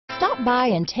Stop by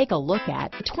and take a look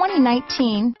at the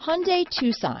 2019 Hyundai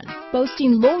Tucson.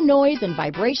 Boasting low noise and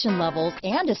vibration levels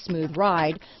and a smooth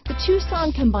ride, the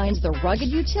Tucson combines the rugged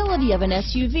utility of an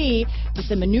SUV with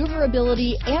the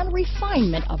maneuverability and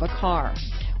refinement of a car.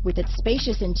 With its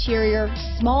spacious interior,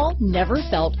 small never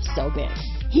felt so big.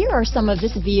 Here are some of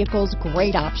this vehicle's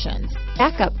great options: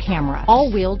 backup camera,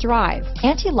 all-wheel drive,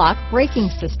 anti-lock braking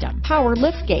system, power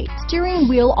liftgate, steering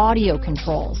wheel audio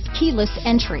controls, keyless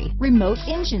entry, remote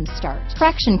engine start,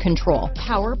 traction control,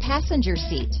 power passenger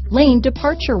seat, lane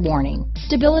departure warning,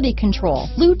 stability control,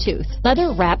 Bluetooth,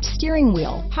 leather-wrapped steering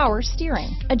wheel, power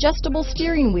steering, adjustable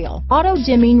steering wheel,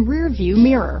 auto-dimming rear-view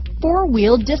mirror,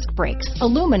 four-wheel disc brakes,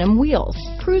 aluminum wheels,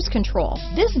 cruise control.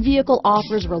 This vehicle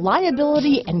offers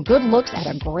reliability and good looks at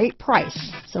a great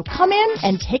price. So come in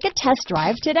and take a test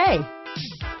drive today.